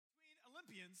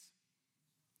Olympians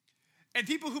and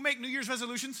people who make New Year's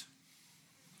resolutions?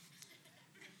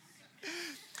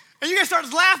 And you guys start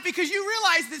to laugh because you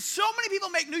realize that so many people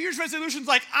make New Year's resolutions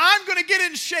like, I'm going to get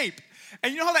in shape.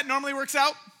 And you know how that normally works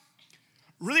out?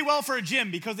 Really well for a gym,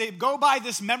 because they go buy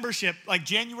this membership like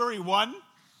January 1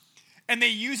 and they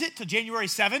use it to January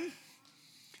 7.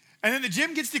 And then the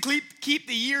gym gets to keep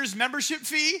the year's membership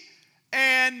fee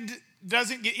and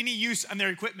doesn't get any use on their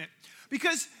equipment.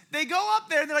 Because they go up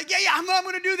there and they're like, yeah, I'm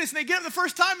going to do this. And they get up the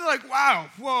first time, they're like, wow,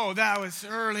 whoa, that was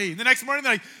early. The next morning,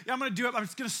 they're like, yeah, I'm going to do it. I'm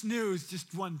just going to snooze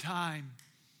just one time.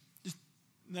 Just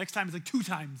the next time is like 2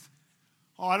 times.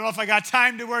 Oh, I don't know if I got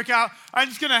time to work out. I'm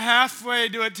just going to halfway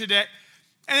do it today.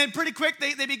 And then pretty quick,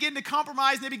 they begin to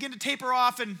compromise and they begin to taper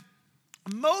off. And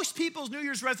most people's New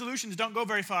Year's resolutions don't go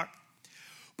very far.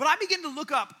 But I begin to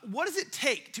look up, what does it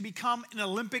take to become an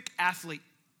Olympic athlete?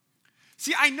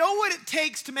 See, I know what it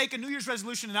takes to make a New Year's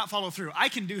resolution and not follow through. I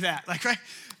can do that, right?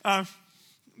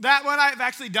 That one, I've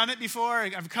actually done it before.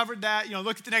 I've covered that.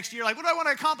 Look at the next year. Like, what do I want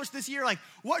to accomplish this year? Like,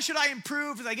 what should I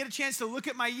improve? As I get a chance to look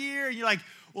at my year, and you're like,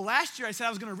 well, last year I said I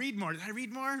was going to read more. Did I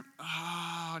read more?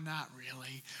 Oh, not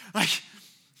really. Like,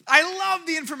 I love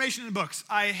the information in books.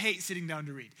 I hate sitting down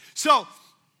to read. So,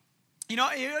 you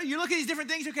look at these different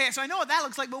things. Okay, so I know what that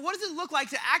looks like, but what does it look like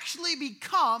to actually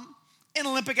become an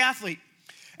Olympic athlete?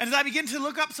 And as I begin to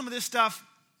look up some of this stuff,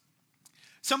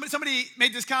 somebody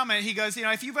made this comment. He goes,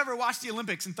 if you've ever watched the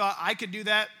Olympics and thought, I could do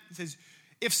that, he says,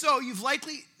 if so, you've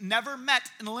likely never met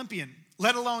an Olympian,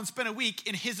 let alone spent a week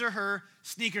in his or her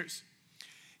sneakers.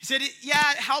 He said,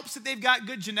 it helps that they've got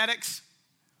good genetics.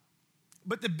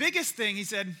 But the biggest thing, he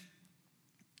said,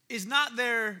 is not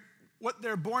what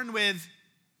they're born with,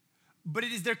 but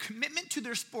it is their commitment to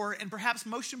their sport, and perhaps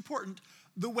most important,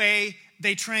 the way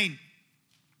they train.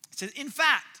 It says, in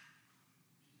fact,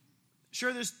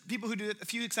 sure, there's people who do it, a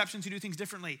few exceptions who do things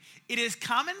differently. It is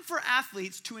common for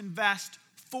athletes to invest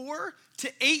 4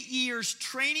 to 8 years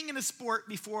training in a sport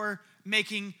before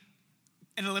making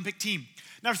an Olympic team.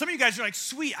 Now, for some of you guys are like,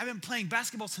 sweet, I've been playing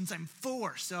basketball since I'm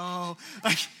 4, so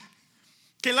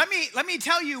okay, let me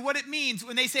tell you what it means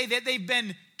when they say that they've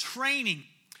been training.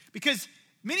 Because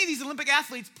many of these Olympic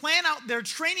athletes plan out their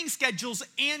training schedules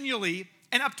annually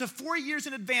and up to 4 years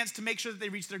in advance to make sure that they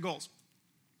reach their goals.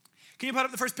 Can you put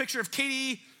up the first picture of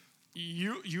Katie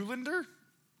Uhlaender?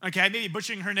 Okay, I may be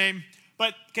butchering her name,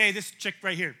 but okay, this chick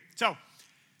right here. So,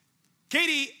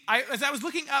 Katie, as I was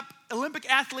looking up Olympic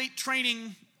athlete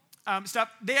training stuff,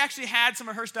 they actually had some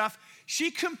of her stuff.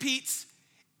 She competes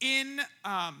in,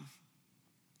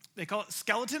 they call it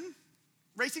skeleton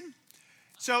racing.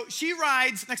 So she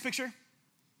rides, next picture,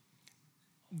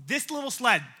 this little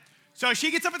sled. So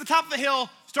she gets up at the top of the hill,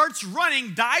 starts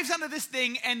running, dives onto this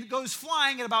thing, and goes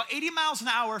flying at about 80 miles an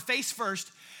hour face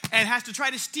first, and has to try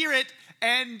to steer it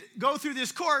and go through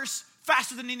this course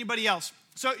faster than anybody else.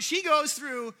 So she goes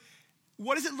through,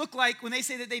 what does it look like when they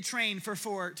say that they train for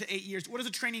 4 to 8 years? What does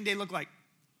a training day look like?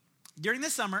 During the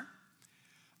summer,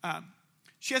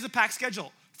 she has a packed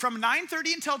schedule. From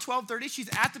 9:30 until 12:30, she's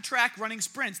at the track running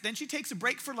sprints. Then she takes a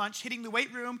break for lunch, hitting the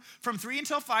weight room from 3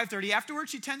 until 5:30.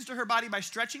 Afterwards, she tends to her body by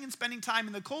stretching and spending time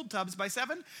in the cold tubs. By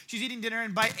 7, she's eating dinner.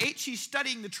 And by 8, she's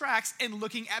studying the tracks and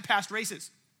looking at past races.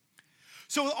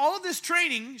 So with all of this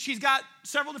training, she's got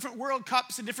several different World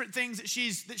Cups and different things that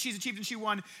she's achieved and she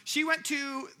won. She went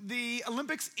to the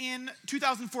Olympics in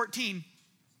 2014,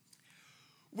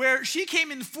 where she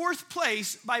came in 4th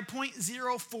place by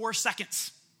 0.04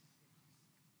 seconds.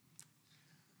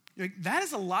 You're like, that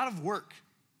is a lot of work.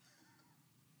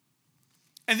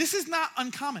 And this is not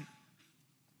uncommon.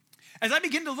 As I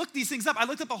begin to look these things up, I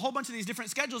looked up a whole bunch of these different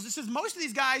schedules. It says most of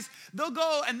these guys, they'll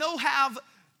go and they'll have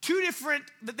 2 different,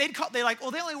 they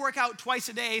only work out twice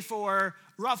a day for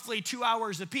roughly 2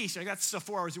 hours apiece. Like, that's still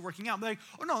 4 hours of working out. But like,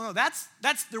 oh no, that's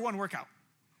their one workout.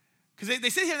 Because they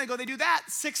sit here and they do that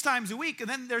 6 times a week, and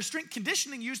then their strength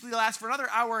conditioning usually lasts for another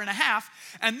hour and a half,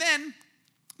 and then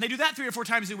they do that 3 or 4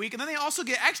 times a week, and then they also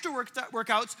get extra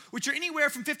workouts, which are anywhere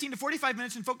from 15 to 45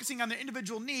 minutes and focusing on their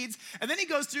individual needs. And then he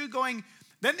goes through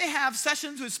then they have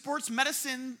sessions with sports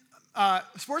medicine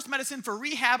for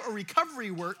rehab or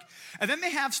recovery work. And then they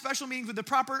have special meetings with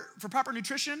for proper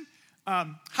nutrition,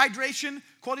 hydration,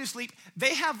 quality of sleep.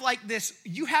 They have like this,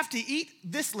 you have to eat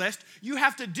this list, you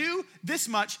have to do this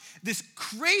much, this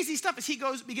crazy stuff as he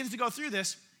begins to go through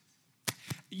this.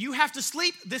 You have to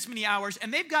sleep this many hours,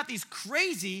 and they've got these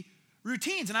crazy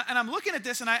routines. And I'm looking at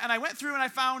this, and I went through and I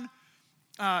found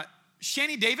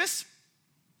Shani Davis.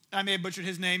 I may have butchered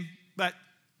his name, but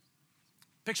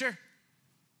picture.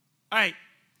 All right,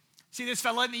 see this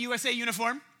fella in the USA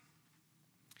uniform?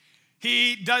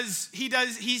 He does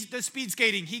speed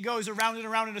skating. He goes around and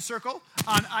around in a circle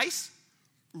on ice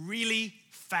really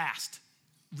fast.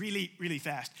 Really, really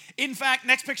fast. In fact,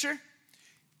 next picture,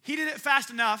 he did it fast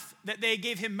enough that they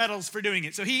gave him medals for doing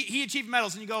it. So he achieved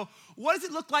medals, and you go, what does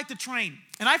it look like to train?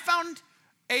 And I found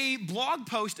a blog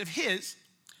post of his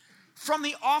from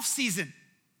the off season.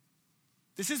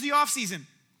 This is the off season.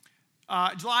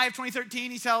 July of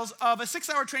 2013, he tells of a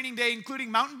 6-hour training day,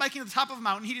 including mountain biking at the top of a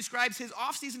mountain. He describes his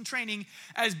off-season training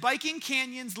as biking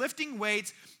canyons, lifting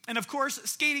weights, and of course,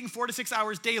 skating 4 to 6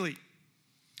 hours daily.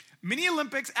 Many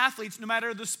Olympics athletes, no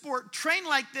matter the sport, train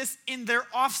like this in their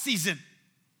off-season.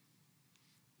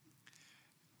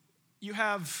 You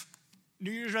have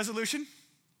New Year's resolution,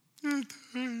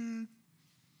 and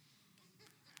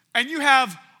you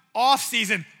have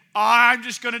off-season. I'm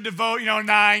just going to devote,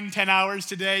 9-10 hours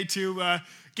today to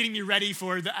getting you ready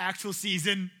for the actual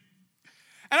season.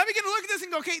 And I begin to look at this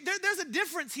and go, okay, there's a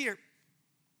difference here.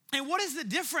 And what is the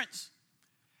difference?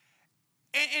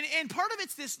 And part of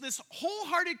it's this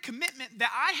wholehearted commitment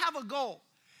that I have a goal,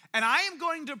 and I am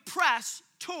going to press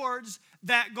towards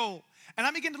that goal. And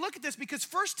I begin to look at this because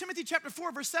 1 Timothy chapter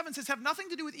 4, verse 7 says, have nothing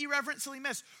to do with irreverent, silly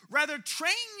myths. Rather,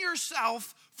 train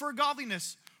yourself for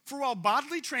godliness. For while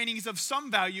bodily training is of some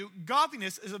value,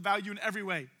 godliness is of value in every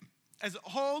way, as it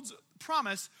holds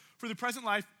promise for the present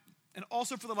life and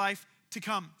also for the life to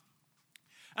come.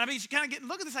 And I mean, you kind of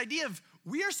look at this idea of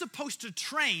we are supposed to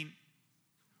train.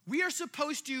 We are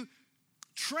supposed to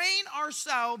train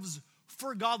ourselves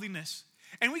for godliness.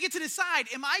 And we get to decide,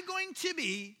 am I going to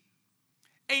be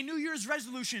a New Year's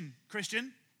resolution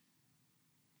Christian?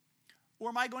 Or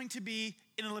am I going to be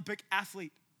an Olympic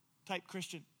athlete type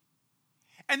Christian?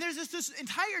 And there's this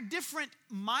entire different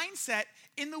mindset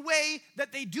in the way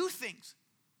that they do things,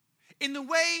 in the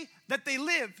way that they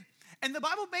live. And the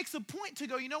Bible makes a point to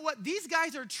go, you know what? These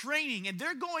guys are training, and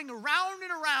they're going around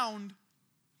and around.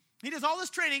 He does all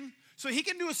this training so he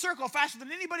can do a circle faster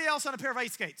than anybody else on a pair of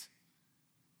ice skates,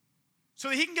 so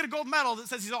that he can get a gold medal that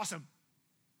says he's awesome.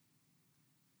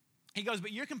 He goes,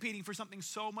 but you're competing for something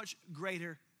so much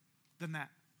greater than that.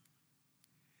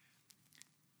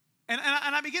 And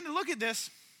I begin to look at this,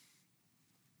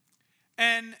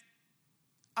 and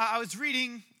I was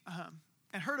reading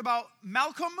and heard about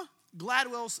Malcolm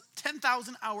Gladwell's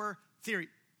 10,000 hour theory.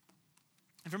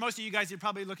 And for most of you guys, you're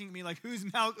probably looking at me like, who's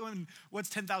Malcolm and what's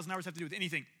 10,000 hours have to do with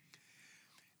anything?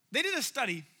 They did a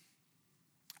study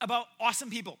about awesome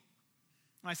people.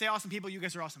 When I say awesome people, you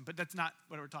guys are awesome, but that's not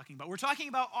what we're talking about. We're talking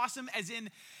about awesome as in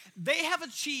they have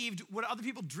achieved what other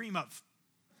people dream of.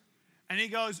 And he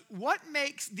goes, what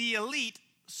makes the elite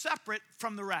separate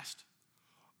from the rest?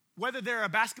 Whether they're a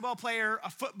basketball player, a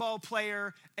football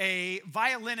player, a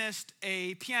violinist,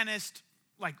 a pianist,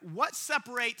 like what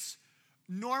separates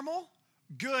normal,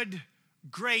 good,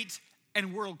 great,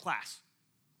 and world class?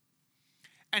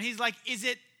 And he's like, is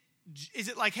it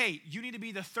like, hey, you need to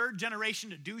be the third generation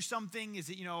to do something? Is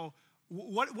it,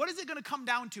 what is it going to come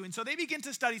down to? And so they begin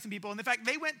to study some people. And in fact,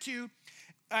 they went to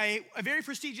a very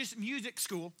prestigious music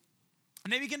school.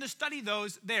 And they begin to study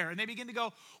those there. And they begin to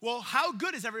go, well, how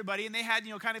good is everybody? And they had,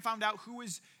 kind of found out who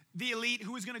was the elite,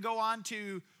 who was going to go on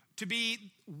to be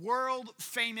world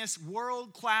famous,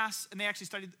 world class. And they actually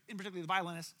studied, in particular, the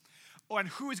violinist. And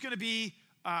who was going to be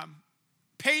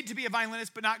paid to be a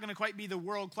violinist, but not going to quite be the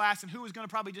world class. And who was going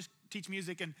to probably just teach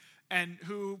music and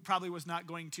who probably was not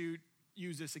going to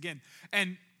use this again.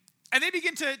 And they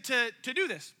begin to do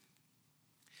this.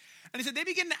 And he said they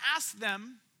begin to ask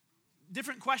them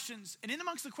different questions. And in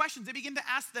amongst the questions, they begin to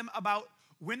ask them about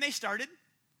when they started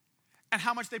and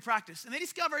how much they practiced. And they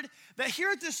discovered that here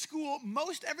at this school,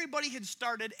 most everybody had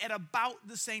started at about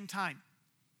the same time.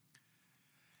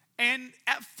 And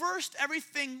at first,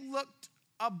 everything looked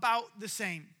about the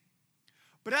same.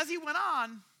 But as he went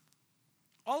on,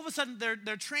 all of a sudden,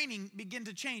 their training began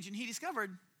to change. And he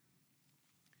discovered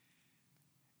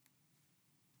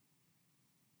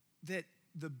that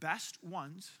the best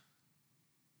ones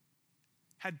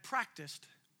had practiced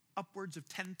upwards of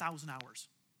 10,000 hours.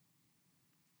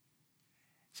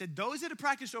 He said those that had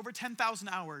practiced over 10,000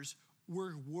 hours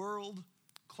were world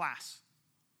class.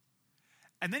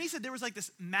 And then he said there was like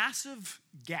this massive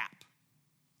gap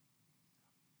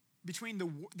between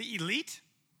the elite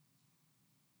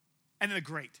and the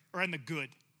great, or and the good.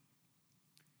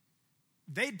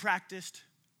 They'd practiced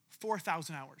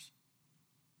 4,000 hours.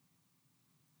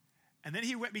 And then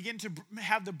he began to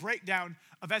have the breakdown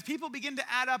of as people begin to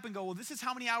add up and go, well, this is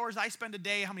how many hours I spend a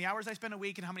day, how many hours I spend a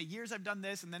week, and how many years I've done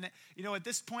this. And then, at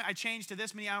this point, I changed to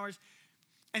this many hours.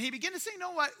 And he began to say, you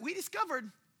know what? We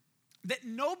discovered that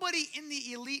nobody in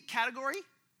the elite category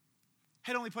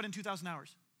had only put in 2,000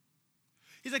 hours.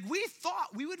 He's like, we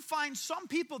thought we would find some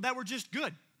people that were just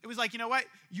good. It was like, you know what?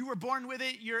 You were born with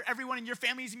it. Everyone in your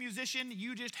family is a musician.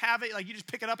 You just have it. Like, you just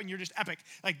pick it up and you're just epic.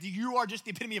 Like, you are just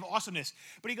the epitome of awesomeness.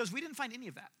 But he goes, we didn't find any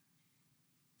of that.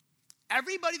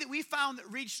 Everybody that we found that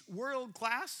reached world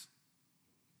class,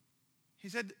 he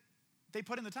said, they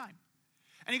put in the time.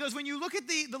 And he goes, when you look at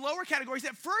the lower categories,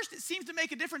 at first it seems to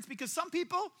make a difference because some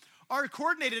people are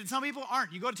coordinated and some people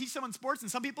aren't. You go to teach someone sports and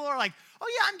some people are like, oh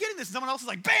yeah, I'm getting this. And someone else is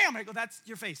like, bam. I go, that's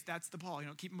your face. That's the Paul.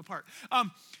 Keep them apart.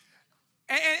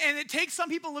 And it takes some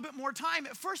people a little bit more time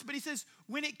at first, but he says,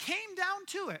 when it came down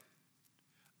to it,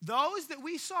 those that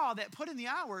we saw that put in the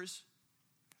hours,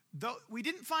 we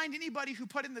didn't find anybody who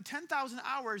put in the 10,000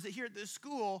 hours that here at this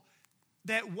school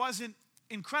that wasn't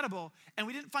incredible, and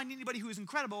we didn't find anybody who was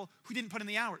incredible who didn't put in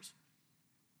the hours.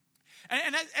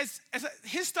 And as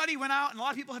his study went out, and a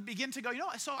lot of people have begun to go,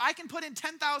 so I can put in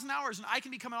 10,000 hours and I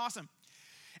can become awesome.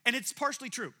 And it's partially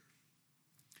true.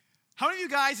 How many of you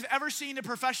guys have ever seen a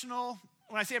professional?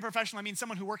 When I say a professional, I mean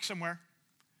someone who works somewhere,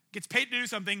 gets paid to do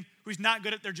something, who's not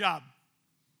good at their job.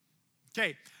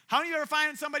 Okay, how many of you ever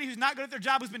find somebody who's not good at their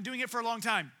job who's been doing it for a long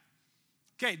time?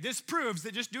 Okay, this proves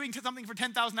that just doing something for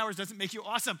 10,000 hours doesn't make you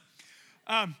awesome.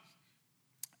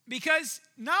 Because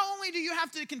not only do you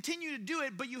have to continue to do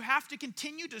it, but you have to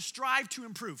continue to strive to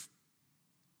improve.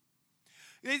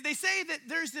 They say that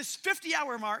there's this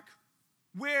 50-hour mark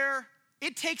where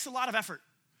it takes a lot of effort.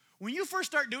 When you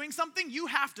first start doing something, you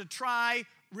have to try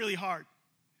really hard.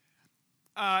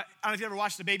 I don't know if you ever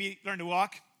watched a baby learn to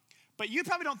walk, but you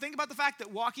probably don't think about the fact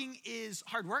that walking is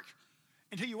hard work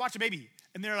until you watch a baby.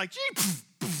 And they're like, gee, poof,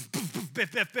 poof, poof, poof,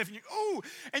 biff, biff, biff.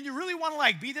 And you really want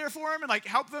to be there for them and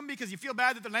help them because you feel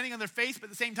bad that they're landing on their face, but at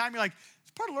the same time, you're like,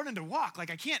 it's part of learning to walk. I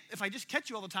can't, if I just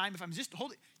catch you all the time, if I'm just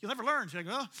holding, you'll never learn. So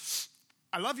you're like,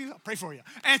 I love you, I'll pray for you.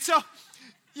 And so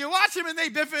you watch them and they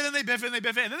biff it and they biff it and they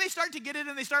biff it. And then they start to get it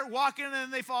and they start walking and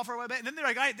then they fall for a while bit. And then they're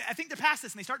like, I think they're past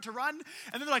this. And they start to run.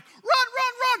 And then they're like,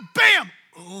 run, bam.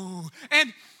 Ooh.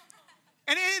 And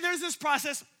there's this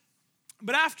process.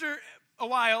 But after a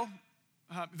while,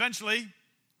 eventually,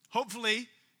 hopefully,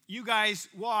 you guys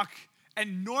walk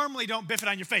and normally don't biff it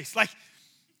on your face.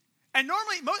 And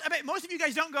normally, most of you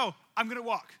guys don't go, I'm going to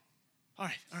walk. All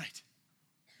right.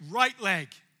 Right leg.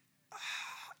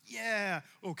 Yeah.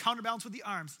 Oh, counterbalance with the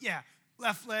arms. Yeah.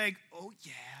 Left leg. Oh,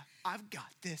 yeah. I've got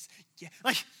this. Yeah.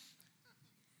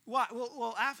 What?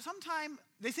 Well, after sometime,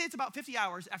 they say it's about 50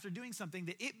 hours after doing something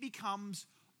that it becomes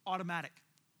automatic.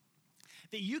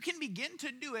 That you can begin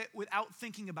to do it without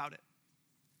thinking about it.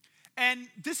 And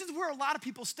this is where a lot of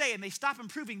people stay and they stop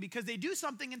improving because they do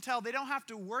something until they don't have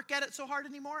to work at it so hard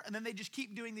anymore, and then they just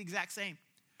keep doing the exact same.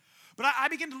 But I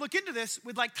begin to look into this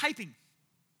with typing.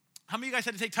 How many of you guys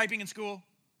had to take typing in school?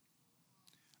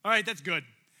 All right, that's good.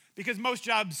 Because most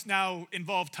jobs now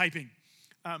involve typing.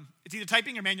 It's either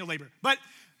typing or manual labor. But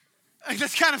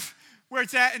that's kind of where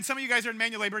it's at. And some of you guys are in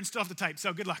manual labor and still have to type,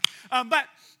 so good luck. But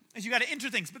as you got to enter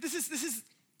things. But this is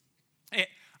it.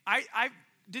 I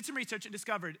did some research and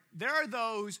discovered there are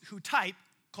those who type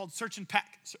called search and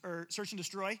peck or search and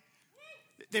destroy.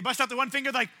 They bust out the one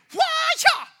finger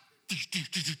wah-cha!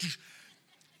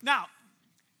 Now,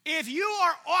 if you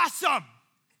are awesome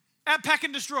at peck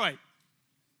and destroy,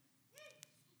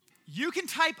 you can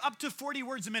type up to 40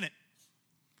 words a minute.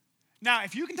 Now,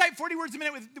 if you can type 40 words a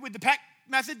minute with the peck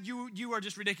method, you are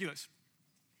just ridiculous.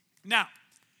 Now,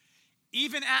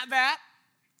 even at that,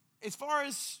 as far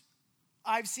as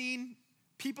I've seen,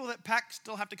 people that peck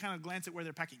still have to kind of glance at where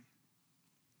they're pecking.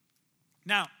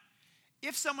 Now,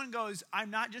 if someone goes,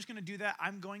 I'm not just going to do that,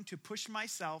 I'm going to push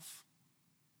myself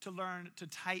to learn to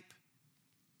type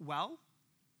well,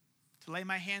 to lay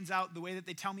my hands out the way that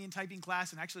they tell me in typing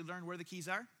class and actually learn where the keys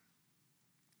are.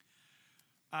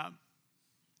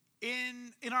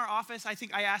 In our office, I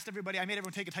think I asked everybody, I made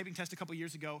everyone take a typing test a couple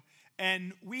years ago,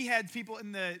 and we had people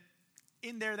in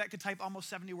there that could type almost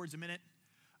 70 words a minute.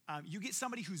 You get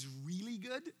somebody who's really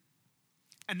good,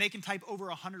 and they can type over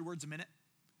 100 words a minute.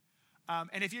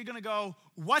 And if you're going to go,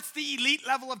 what's the elite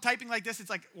level of typing like this? It's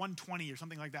like 120 or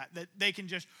something like that they can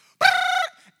just,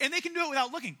 and they can do it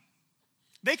without looking.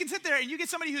 They can sit there, and you get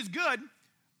somebody who's good.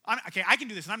 Okay, I can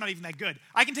do this, and I'm not even that good.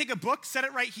 I can take a book, set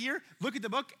it right here, look at the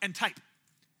book, and type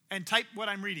what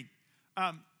I'm reading.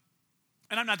 And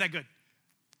I'm not that good.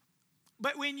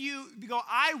 But when you go,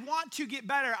 I want to get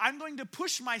better, I'm going to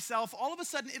push myself, all of a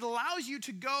sudden it allows you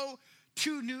to go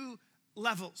to new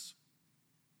levels.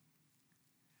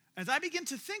 As I begin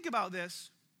to think about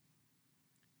this,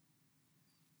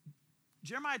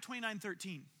 Jeremiah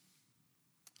 29:13,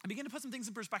 I begin to put some things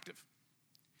in perspective.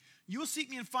 You will seek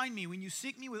me and find me when you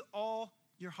seek me with all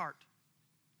your heart.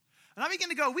 And I begin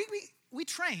to go, we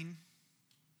train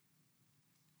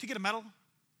to get a medal.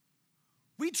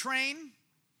 We train,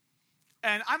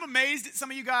 and I'm amazed at some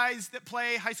of you guys that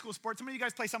play high school sports. Some of you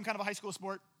guys play some kind of a high school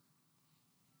sport.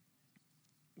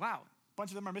 Wow, a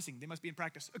bunch of them are missing. They must be in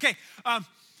practice. Okay,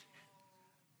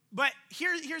 but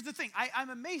here's the thing. I'm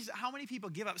amazed at how many people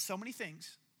give up so many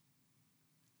things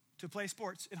to play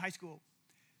sports in high school.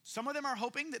 Some of them are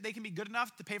hoping that they can be good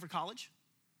enough to pay for college.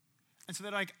 And so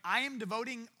they're like, I am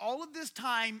devoting all of this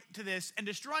time to this and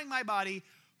destroying my body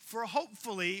for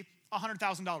hopefully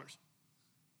 $100,000.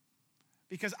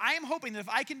 Because I am hoping that if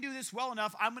I can do this well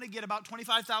enough, I'm going to get about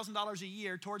 $25,000 a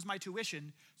year towards my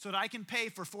tuition so that I can pay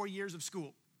for 4 years of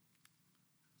school.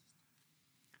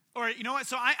 Or you know what?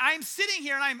 So I'm sitting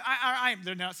here and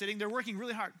they're not sitting, they're working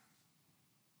really hard.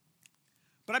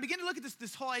 But I begin to look at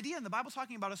this whole idea, and the Bible's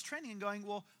talking about us training and going,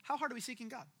 well, how hard are we seeking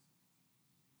God?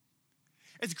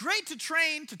 It's great to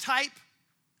train, to type,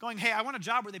 going, hey, I want a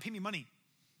job where they pay me money.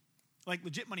 Like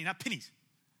legit money, not pennies.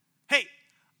 Hey,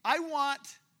 I want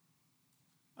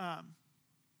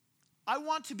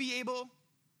to be able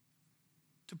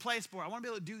to play a sport. I want to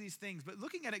be able to do these things. But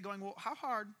looking at it going, well, how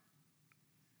hard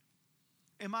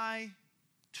am I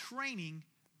training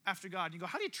after God? And you go,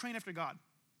 how do you train after God?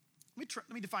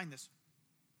 Let me define this.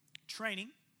 Training,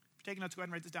 if you're taking notes, go ahead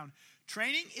and write this down.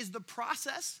 Training is the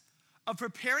process of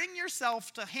preparing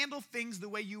yourself to handle things the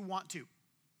way you want to.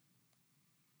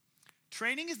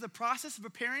 Training is the process of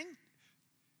preparing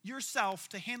yourself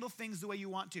to handle things the way you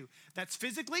want to. That's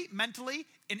physically, mentally,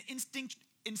 and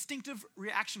instinctive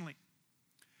reactionally.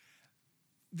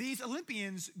 These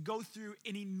Olympians go through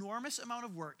an enormous amount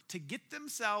of work to get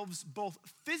themselves both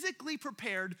physically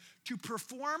prepared to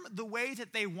perform the way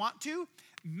that they want to,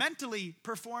 mentally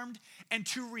performed, and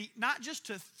to not just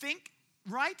to think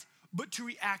right, but to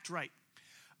react right.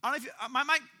 I don't know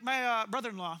if my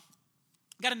brother-in-law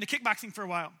got into kickboxing for a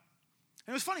while.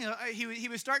 And it was funny. He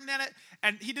was starting at it,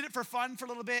 and he did it for fun for a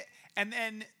little bit. And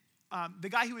then the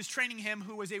guy who was training him,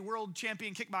 who was a world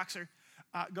champion kickboxer,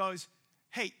 goes,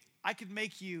 hey, I could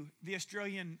make you the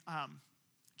Australian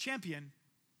champion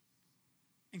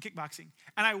in kickboxing.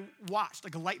 And I watched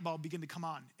like a light bulb begin to come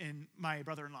on in my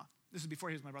brother-in-law. This is before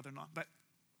he was my brother-in-law. But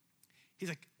he's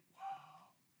like, whoa.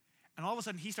 And all of a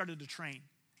sudden, he started to train.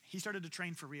 He started to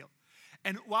train for real.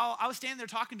 And while I was standing there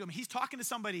talking to him, he's talking to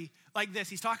somebody like this.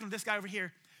 He's talking to this guy over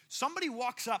here. Somebody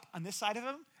walks up on this side of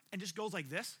him and just goes like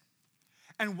this.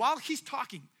 And while he's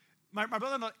talking, my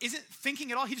brother-in-law isn't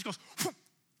thinking at all. He just goes, whoop.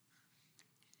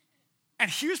 And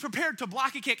he was prepared to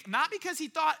block a kick, not because he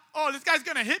thought, oh, this guy's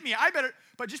going to hit me, I better,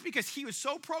 but just because he was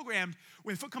so programmed,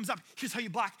 when the foot comes up, here's how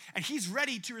you block. And he's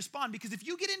ready to respond. Because if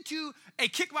you get into a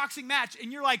kickboxing match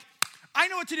and you're like, I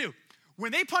know what to do.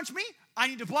 When they punch me, I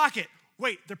need to block it.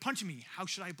 Wait, they're punching me. How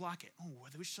should I block it? Oh,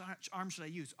 which arm should I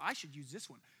use? I should use this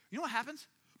one. You know what happens?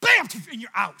 Bam! And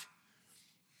you're out.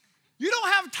 You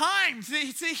don't have time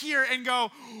to sit here and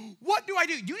go, what do I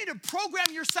do? You need to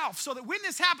program yourself so that when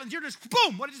this happens, you're just,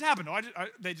 boom, what just happened? Oh,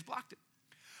 they just blocked it.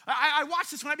 I watched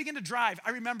this when I began to drive.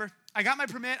 I remember I got my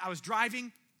permit, I was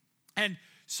driving, and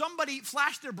somebody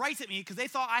flashed their brights at me because they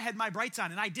thought I had my brights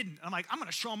on, and I didn't. And I'm like, I'm going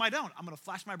to show them I don't. I'm going to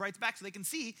flash my brights back so they can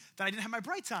see that I didn't have my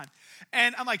brights on.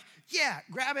 And I'm like, yeah,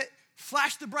 grab it,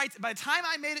 flash the brights. By the time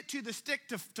I made it to the stick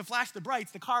to flash the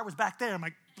brights, the car was back there. I'm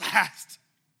like, blast.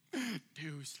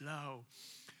 Too slow.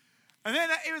 And then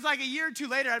it was like a year or two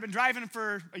later. I'd been driving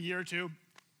for a year or two.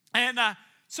 And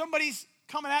somebody's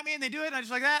coming at me, and they do it, and I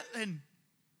just like that. And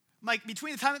like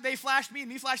between the time that they flashed me and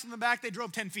me flashing them back, they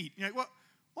drove 10 feet. You're like, what?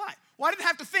 Why? Well, I didn't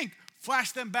have to think.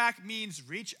 Flash them back means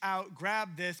reach out,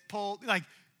 grab this, pull. Like,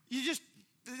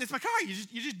 it's my car.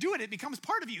 You just do it. It becomes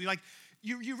part of you. Like,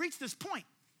 you reach this point.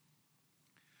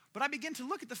 But I begin to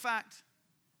look at the fact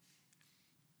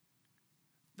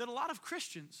that a lot of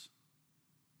Christians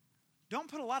don't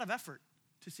put a lot of effort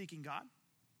to seeking God.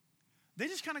 They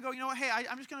just kind of go, you know what, hey,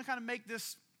 I'm just going to kind of make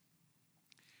this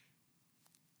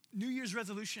New Year's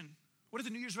resolution. What is a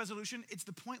New Year's resolution? It's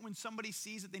the point when somebody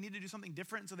sees that they need to do something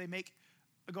different, so they make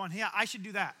going, yeah, I should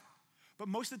do that. But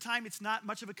most of the time, it's not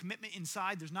much of a commitment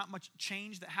inside. There's not much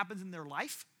change that happens in their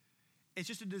life. It's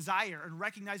just a desire and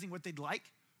recognizing what they'd like.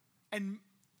 And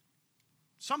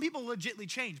some people legitimately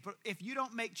change, but if you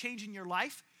don't make change in your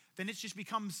life, then it just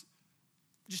becomes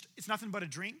it's nothing but a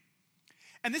dream.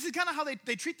 And this is kind of how they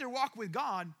treat their walk with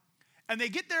God. And they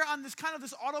get there on this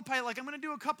autopilot, like I'm going to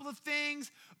do a couple of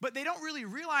things, but they don't really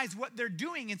realize what they're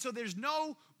doing. And so there's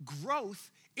no growth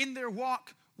in their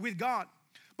walk with God.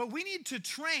 But we need to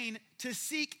train to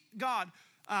seek God.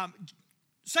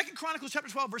 2 Chronicles chapter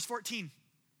 12, verse 14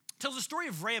 tells the story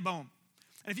of Rehoboam.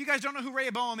 And if you guys don't know who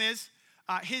Rehoboam is,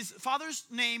 his father's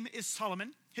name is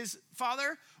Solomon. His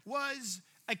father was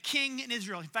a king in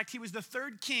Israel. In fact, he was the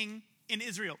third king in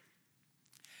Israel.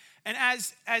 And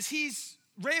as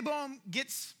Rehoboam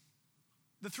gets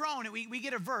the throne, and we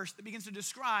get a verse that begins to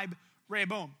describe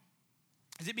Rehoboam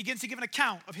as it begins to give an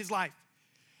account of his life.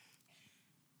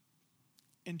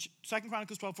 In 2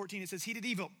 Chronicles 12:14, it says, he did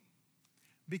evil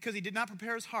because he did not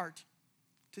prepare his heart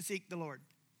to seek the Lord.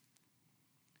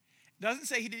 It doesn't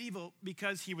say he did evil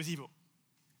because he was evil.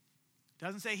 It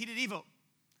doesn't say he did evil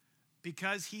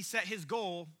because he set his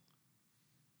goal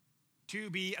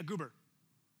to be a goober.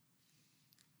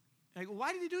 Like,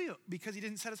 why did he do evil? Because he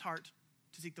didn't set his heart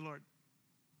to seek the Lord.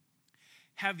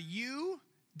 Have you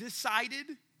decided,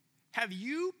 have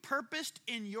you purposed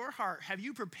in your heart, have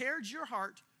you prepared your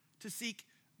heart to seek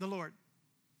the Lord?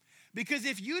 Because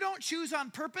if you don't choose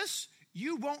on purpose,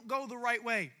 you won't go the right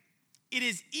way. It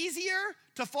is easier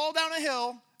to fall down a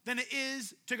hill than it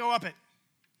is to go up it.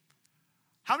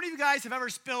 How many of you guys have ever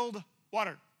spilled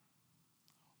water?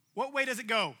 What way does it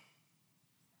go?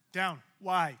 Down.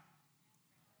 Why?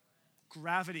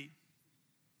 Gravity.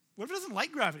 What if it doesn't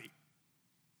like gravity?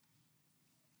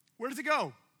 Where does it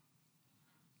go?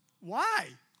 Why?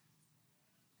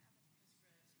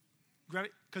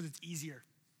 Gravity, because it's easier.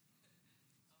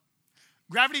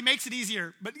 Gravity makes it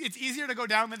easier, but it's easier to go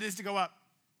down than it is to go up.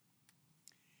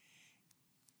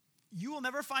 You will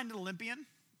never find an Olympian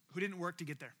who didn't work to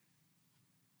get there.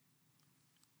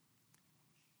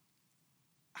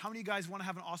 How many of you guys want to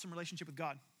have an awesome relationship with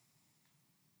God?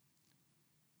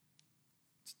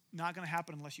 It's not going to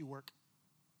happen unless you work.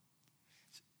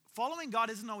 Following God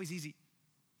isn't always easy.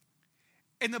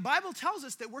 And the Bible tells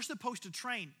us that we're supposed to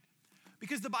train,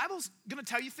 because the Bible's going to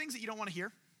tell you things that you don't want to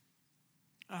hear.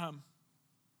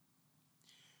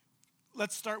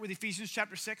 Let's start with Ephesians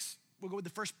chapter 6. We'll go with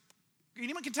the first.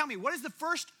 Anyone can tell me, what is the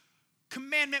first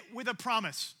commandment with a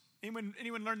promise?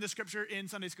 Anyone learned this scripture in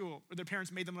Sunday school, or their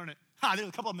parents made them learn it? There's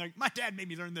a couple of them there. My dad made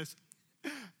me learn this.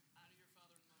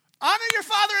 Honor your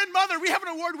father and mother. We have an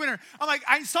award winner. I'm like,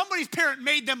 somebody's parent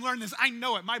made them learn this. I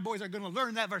know it. My boys are going to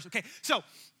learn that verse. Okay, so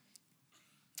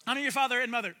honor your father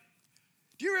and mother.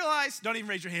 Do you realize, don't even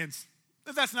raise your hands,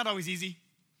 that's not always easy.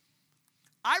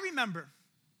 I remember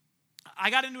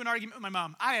I got into an argument with my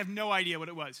mom. I have no idea what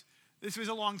it was. This was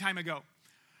a long time ago.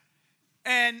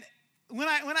 And when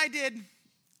I did,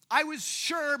 I was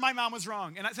sure my mom was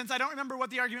wrong. And since I don't remember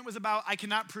what the argument was about, I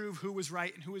cannot prove who was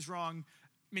right and who was wrong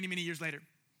many, many years later.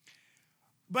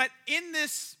 But in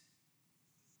this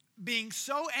being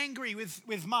so angry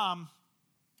with mom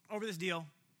over this deal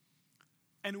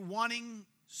and wanting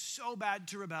so bad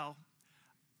to rebel,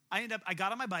 I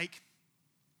got on my bike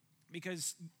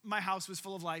because my house was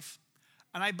full of life,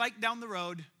 and I biked down the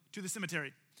road to the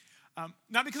cemetery.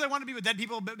 Not because I want to be with dead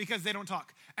people, but because they don't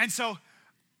talk. And so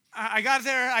I got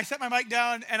there, I set my bike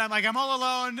down, and I'm like, I'm all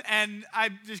alone, and I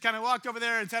just kind of walked over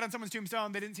there and sat on someone's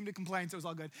tombstone. They didn't seem to complain, so it was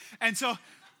all good. And so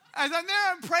as I'm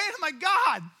there, I'm praying, I'm like,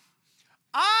 God,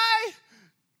 my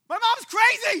mom's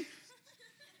crazy.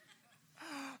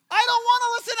 I don't want to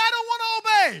listen, I don't want to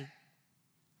obey.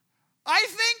 I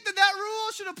think that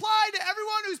rule should apply to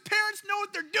everyone whose parents know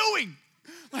what they're doing.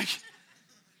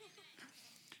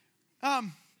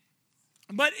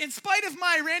 But in spite of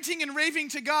my ranting and raving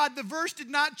to God, the verse did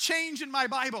not change in my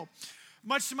Bible,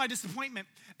 much to my disappointment.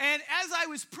 And as I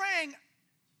was praying,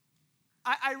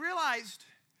 I realized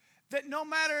that no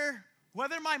matter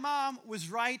whether my mom was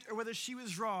right or whether she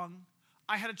was wrong,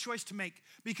 I had a choice to make.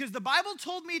 Because the Bible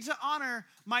told me to honor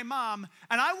my mom,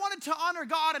 and I wanted to honor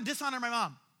God and dishonor my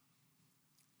mom.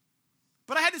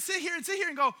 But I had to sit here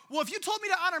and go, well, if you told me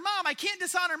to honor mom, I can't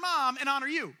dishonor mom and honor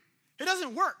you. It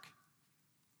doesn't work.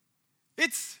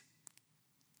 It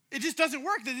just doesn't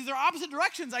work. These are opposite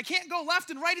directions. I can't go left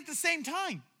and right at the same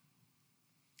time.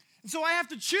 And so I have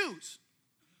to choose.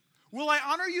 Will I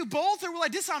honor you both or will I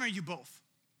dishonor you both?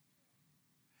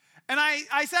 And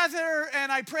I sat there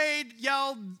and I prayed,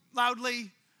 yelled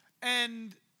loudly,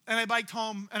 and I biked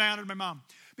home and I honored my mom.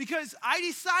 Because I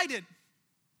decided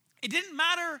it didn't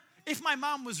matter if my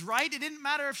mom was right, it didn't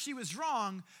matter if she was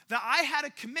wrong, that I had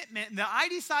a commitment, that I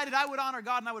decided I would honor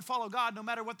God and I would follow God no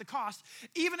matter what the cost,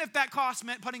 even if that cost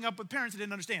meant putting up with parents that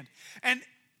didn't understand. And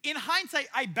in hindsight,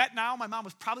 I bet now my mom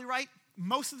was probably right.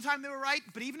 Most of the time they were right,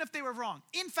 but even if they were wrong.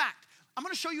 In fact, I'm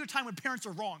going to show you a time when parents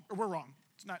are wrong, or were wrong.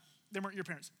 They weren't your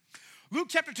parents. Luke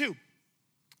chapter 2,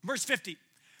 verse 50.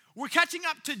 We're catching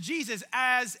up to Jesus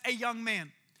as a young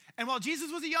man. And while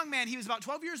Jesus was a young man, he was about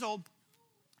 12 years old.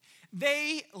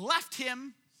 They left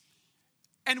him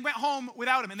and went home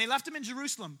without him. And they left him in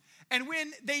Jerusalem. And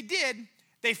when they did,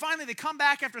 they come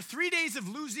back after 3 days of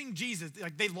losing Jesus.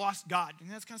 Like they lost God.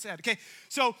 And that's kind of sad. Okay,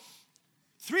 so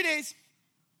 3 days,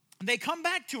 they come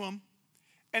back to him.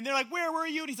 And they're like, where were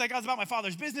you? And he's like, I was about my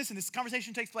father's business. And this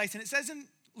conversation takes place. And it says in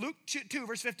Luke 2,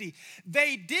 verse 50,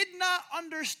 they did not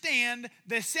understand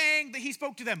the saying that he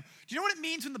spoke to them. Do you know what it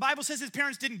means when the Bible says his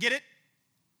parents didn't get it?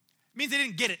 It means they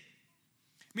didn't get it.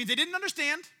 It means they didn't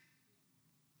understand.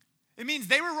 It means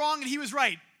they were wrong and he was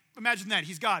right. Imagine that.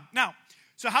 He's God. Now,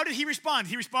 so how did he respond?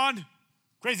 He responded,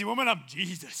 crazy woman, I'm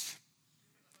Jesus.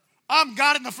 I'm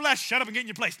God in the flesh. Shut up and get in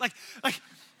your place.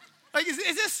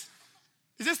 Is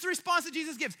this the response that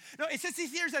Jesus gives? No, it says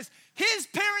here, it says, his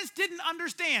parents didn't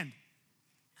understand.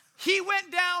 He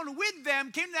went down with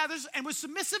them, came to others, and was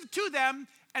submissive to them,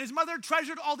 and his mother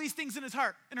treasured all these things in her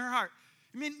heart.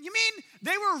 You mean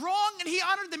they were wrong and he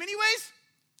honored them anyways?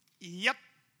 Yep.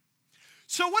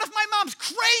 So what if my mom's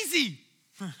crazy?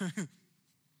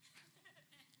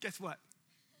 Guess what?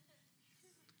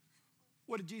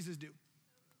 What did Jesus do?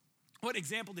 What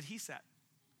example did he set?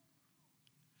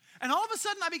 And all of a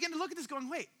sudden I begin to look at this going,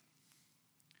 wait.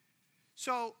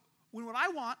 So when what I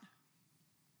want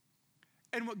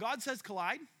and what God says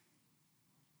collide,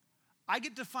 I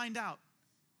get to find out,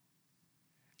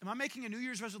 am I making a New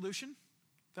Year's resolution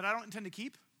that I don't intend to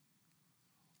keep?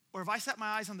 Or have I set my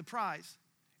eyes on the prize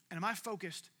and am I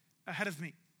focused ahead of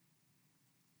me?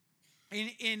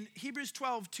 In Hebrews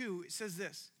 12:2, it says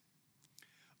this,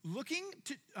 looking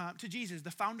to Jesus,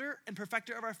 the founder and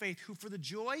perfecter of our faith, who for the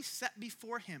joy set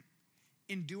before him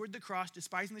endured the cross,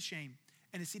 despising the shame,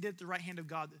 and is seated at the right hand of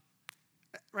God,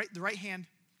 the right hand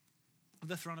of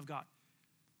the throne of God.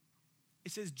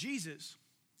 It says Jesus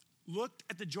looked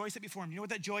at the joy set before him. You know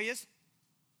what that joy is?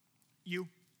 You.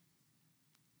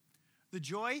 The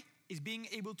joy is being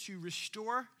able to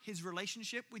restore his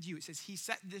relationship with you. It says he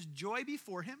set this joy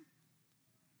before him,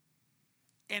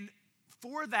 and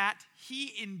for that,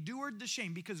 he endured the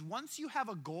shame, because once you have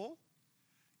a goal,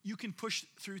 you can push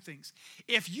through things.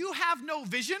 If you have no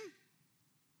vision,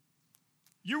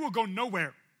 you will go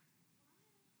nowhere.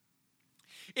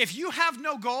 If you have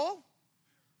no goal,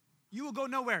 you will go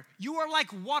nowhere. You are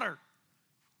like water.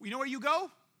 You know where you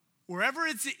go? Wherever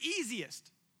it's the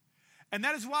easiest. And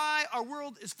that is why our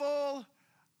world is full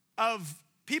of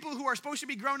people who are supposed to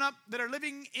be grown up that are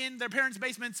living in their parents'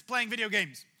 basements playing video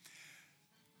games.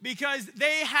 Because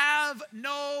they have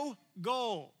no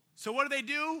goal. So what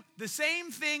do? The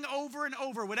same thing over and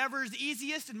over, whatever is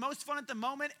easiest and most fun at the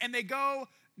moment, and they go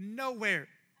nowhere.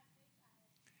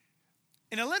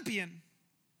 An Olympian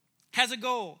has a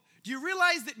goal. Do you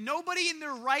realize that nobody in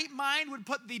their right mind would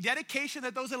put the dedication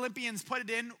that those Olympians put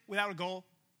it in without a goal?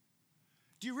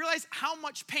 Do you realize how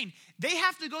much pain? They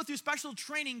have to go through special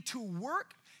training to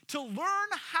work, to learn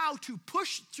how to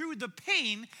push through the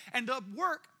pain and to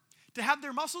work, to have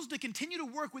their muscles to continue to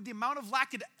work with the amount of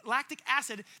lactic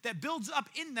acid that builds up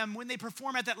in them when they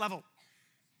perform at that level.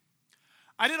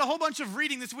 I did a whole bunch of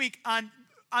reading this week on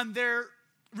their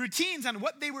routines, on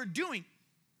what they were doing.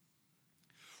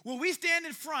 When we stand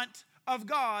in front of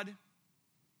God,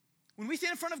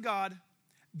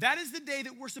 that is the day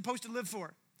that we're supposed to live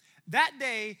for. That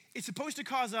day is supposed to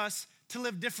cause us to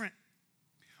live different.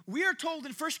 We are told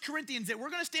in 1 Corinthians that we're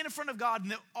going to stand in front of God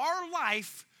and that our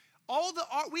life, all the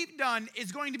art we've done,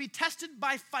 is going to be tested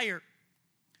by fire.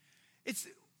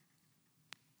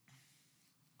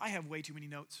 I have way too many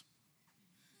notes.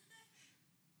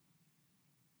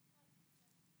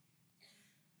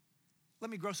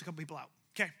 Let me gross a couple people out.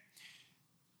 Okay.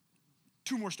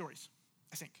 2 more stories,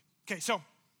 I think. Okay, so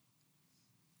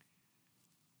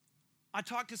I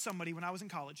talked to somebody when I was in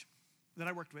college that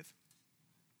I worked with.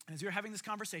 And as we were having this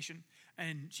conversation,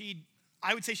 and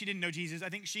I would say she didn't know Jesus. I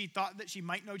think she thought that she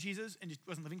might know Jesus and just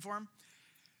wasn't living for him.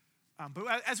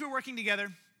 But as we were working together,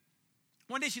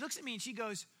 one day she looks at me and she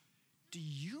goes, do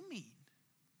you mean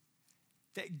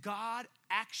that God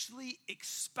actually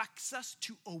expects us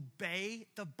to obey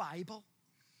the Bible?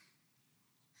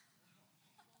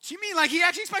 Do you mean like he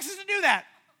actually expects us to do that?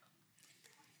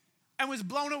 And was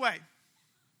blown away.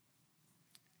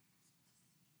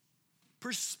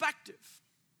 Perspective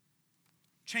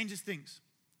changes things.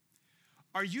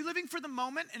 Are you living for the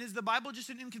moment, and is the Bible just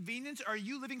an inconvenience, or are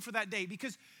you living for that day?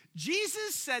 Because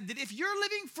Jesus said that if you're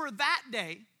living for that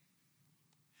day,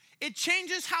 it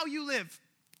changes how you live.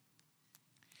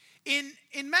 In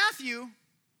Matthew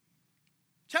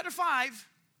chapter 5,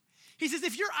 he says,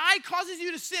 if your eye causes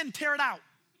you to sin, tear it out.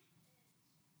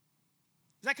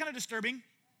 Is that kind of disturbing?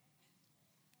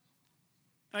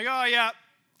 Like, oh yeah,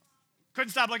 couldn't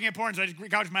stop looking at porn, so I just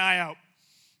gouged my eye out.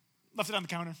 Left it on the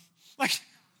counter. Like,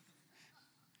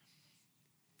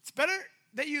 it's better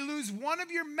that you lose one of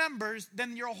your members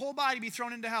than your whole body be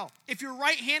thrown into hell. If your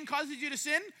right hand causes you to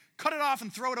sin, cut it off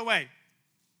and throw it away.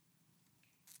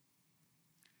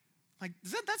 Like,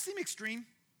 does that seem extreme?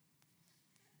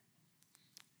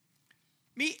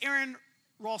 Meet Aaron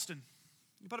Ralston.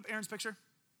 You put up Aaron's picture?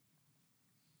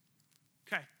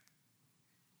 Okay.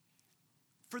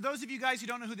 For those of you guys who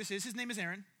don't know who this is, his name is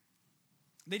Aaron.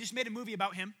 They just made a movie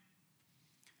about him.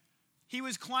 He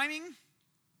was climbing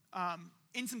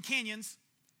in some canyons,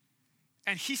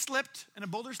 and he slipped, and a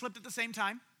boulder slipped at the same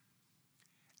time,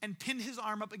 and pinned his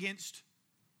arm up against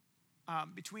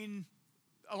between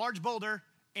a large boulder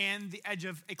and the edge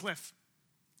of a cliff.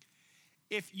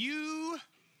 If you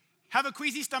have a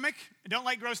queasy stomach and don't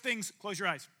like gross things, close your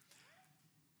eyes.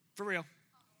 For real.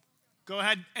 Go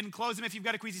ahead and close them if you've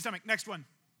got a queasy stomach. Next one.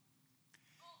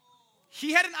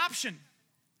 He had an option.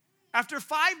 After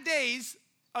 5 days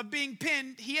of being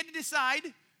pinned, he had to decide,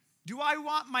 do I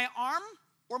want my arm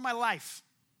or my life?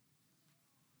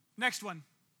 Next one.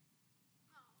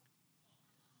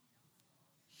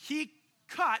 He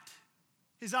cut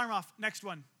his arm off. Next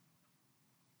one.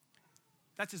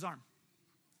 That's his arm.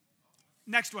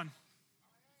 Next one.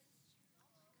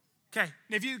 Okay,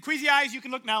 if you queasy eyes, you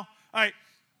can look now. All right.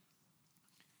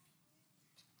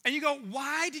 And you go,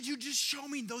 why did you just show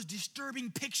me those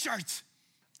disturbing pictures?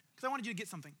 Because I wanted you to get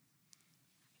something.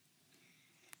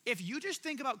 If you just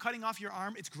think about cutting off your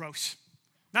arm, it's gross.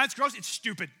 Not it's gross, it's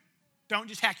stupid. Don't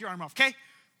just hack your arm off, okay?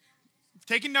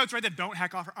 Taking notes right there, don't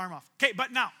hack off your arm off. Okay,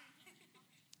 but now,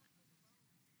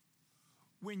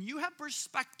 when you have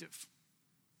perspective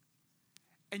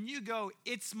and you go,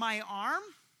 it's my arm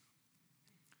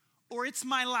or it's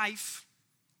my life,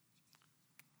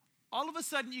 all of a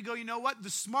sudden you go, you know what? The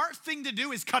smart thing to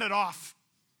do is cut it off.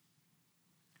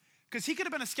 Because he could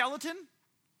have been a skeleton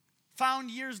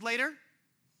found years later,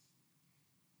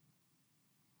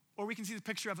 or we can see the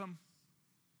picture of him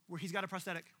where he's got a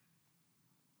prosthetic.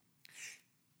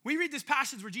 We read this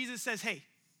passage where Jesus says, hey,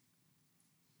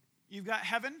 you've got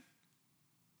heaven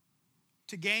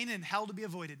to gain and hell to be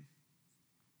avoided.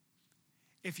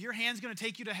 If your hand's going to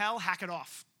take you to hell, hack it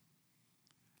off.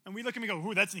 And we look and we go,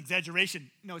 ooh, that's an exaggeration.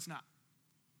 No, it's not.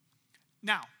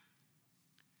 Now,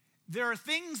 there are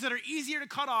things that are easier to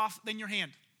cut off than your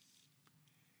hand.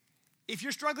 If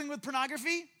you're struggling with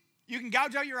pornography, you can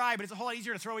gouge out your eye, but it's a whole lot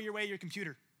easier to throw away your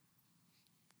computer.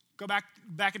 Go back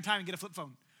in time and get a flip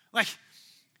phone. Like,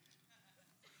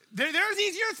 there's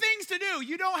easier things to do.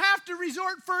 You don't have to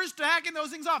resort first to hacking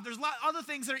those things off. There's a lot of other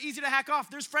things that are easy to hack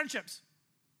off. There's friendships.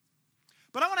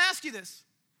 But I want to ask you this.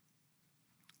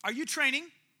 Are you training?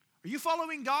 Are you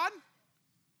following God?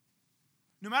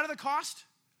 No matter the cost?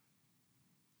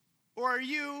 Or are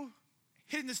you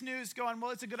hitting the snooze going,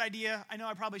 well, it's a good idea. I know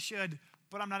I probably should,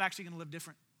 but I'm not actually going to live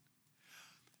different.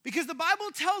 Because the Bible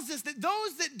tells us that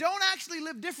those that don't actually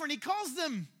live different, he calls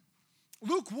them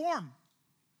lukewarm.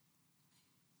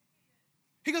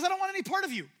 He goes, I don't want any part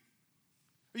of you.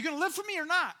 Are you going to live for me or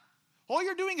not? All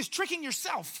you're doing is tricking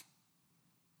yourself.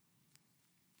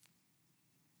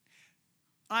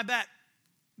 I bet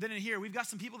that in here, we've got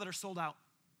some people that are sold out,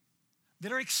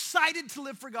 that are excited to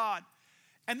live for God.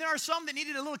 And there are some that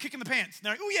needed a little kick in the pants.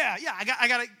 They're like, oh yeah, I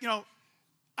got to,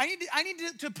 I need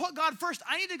to put God first.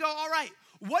 I need to go, all right,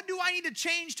 what do I need to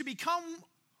change to become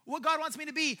what God wants me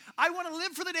to be? I want to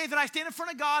live for the day that I stand in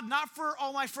front of God, not for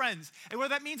all my friends. And whether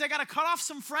that means I got to cut off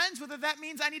some friends, whether that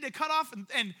means I need to cut off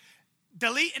and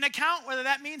delete an account, whether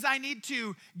that means I need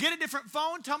to get a different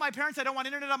phone, tell my parents I don't want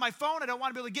internet on my phone, I don't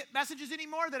want to be able to get messages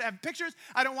anymore that have pictures,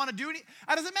 I don't want to do any, it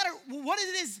doesn't matter what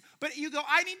it is, but you go,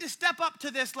 I need to step up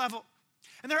to this level.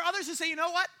 And there are others who say, you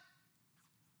know what?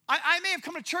 I may have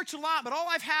come to church a lot, but all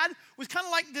I've had was kind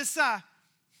of like this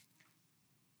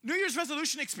New Year's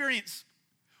resolution experience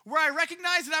where I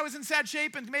recognized that I was in sad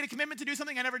shape and made a commitment to do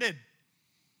something I never did.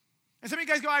 And some of you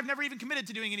guys go, I've never even committed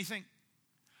to doing anything.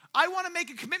 I want to make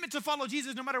a commitment to follow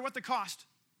Jesus no matter what the cost.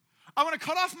 I want to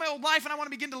cut off my old life and I want to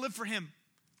begin to live for him.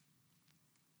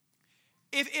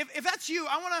 If that's you,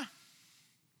 I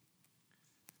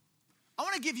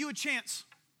want to give you a chance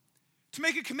to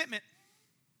make a commitment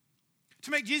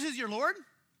to make Jesus your Lord,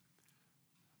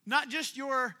 not just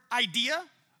your idea,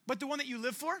 but the one that you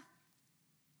live for. In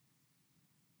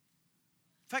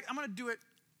fact, I'm going to do it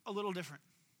a little different.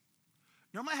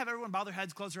 Normally I have everyone bow their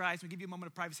heads, close their eyes, and we give you a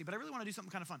moment of privacy, but I really want to do something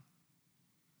kind of fun.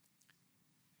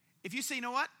 If you say, you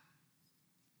know what?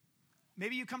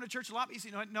 Maybe you come to church a lot, but you say,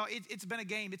 no, it's been a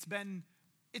game. It's been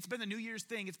the New Year's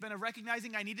thing. It's been a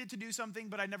recognizing I needed to do something,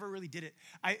 but I never really did it.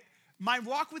 My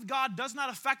walk with God does not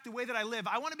affect the way that I live.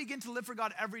 I want to begin to live for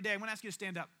God every day. I'm going to ask you to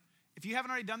stand up. If you haven't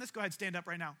already done this, go ahead, stand up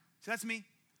right now. So that's me.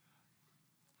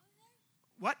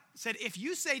 What? Said, if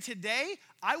you say today,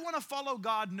 I want to follow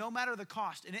God no matter the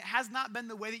cost, and it has not been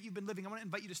the way that you've been living, I want to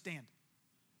invite you to stand.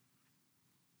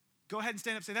 Go ahead and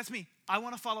stand up. Say, that's me. I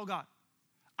want to follow God.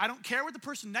 I don't care what the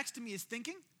person next to me is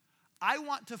thinking. I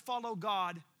want to follow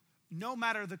God no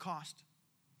matter the cost.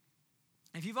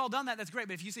 If you've all done that, that's great.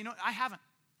 But if you say, no, I haven't.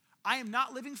 I am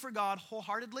not living for God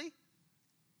wholeheartedly,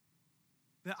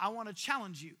 then I want to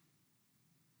challenge you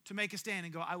to make a stand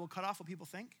and go, I will cut off what people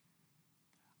think.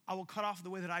 I will cut off the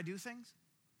way that I do things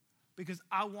because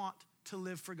I want to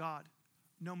live for God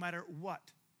no matter what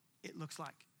it looks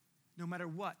like, no matter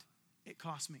what it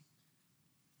costs me.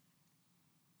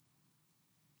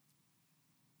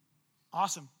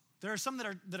 Awesome. There are some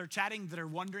that are chatting, that are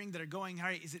wondering, that are going, all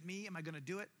right, is it me? Am I going to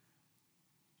do it?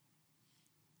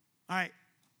 All right,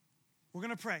 we're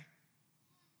going to pray.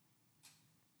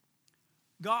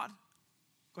 God,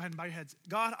 go ahead and bow your heads.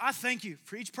 God, I thank you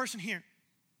for each person here.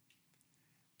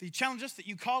 That you challenge us, that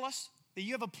you call us, that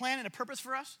you have a plan and a purpose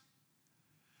for us.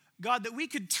 God, that we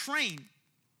could train.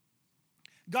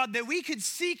 God, that we could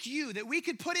seek you, that we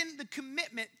could put in the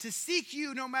commitment to seek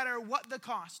you no matter what the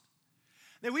cost.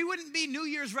 That we wouldn't be New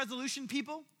Year's resolution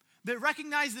people that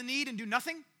recognize the need and do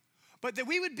nothing, but that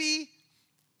we would be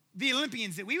the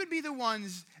Olympians, that we would be the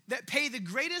ones that pay the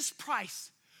greatest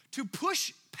price to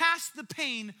push past the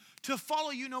pain to follow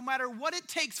you no matter what it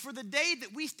takes for the day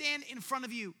that we stand in front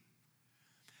of you.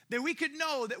 That we could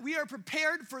know that we are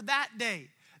prepared for that day,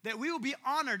 that we will be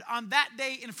honored on that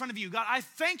day in front of you. God, I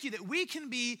thank you that we can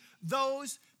be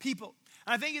those people.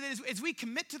 And I thank you that as we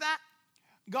commit to that,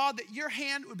 God, that your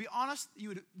hand would be on us, that you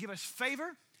would give us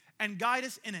favor and guide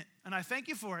us in it. And I thank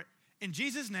you for it. In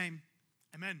Jesus' name,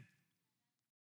 amen.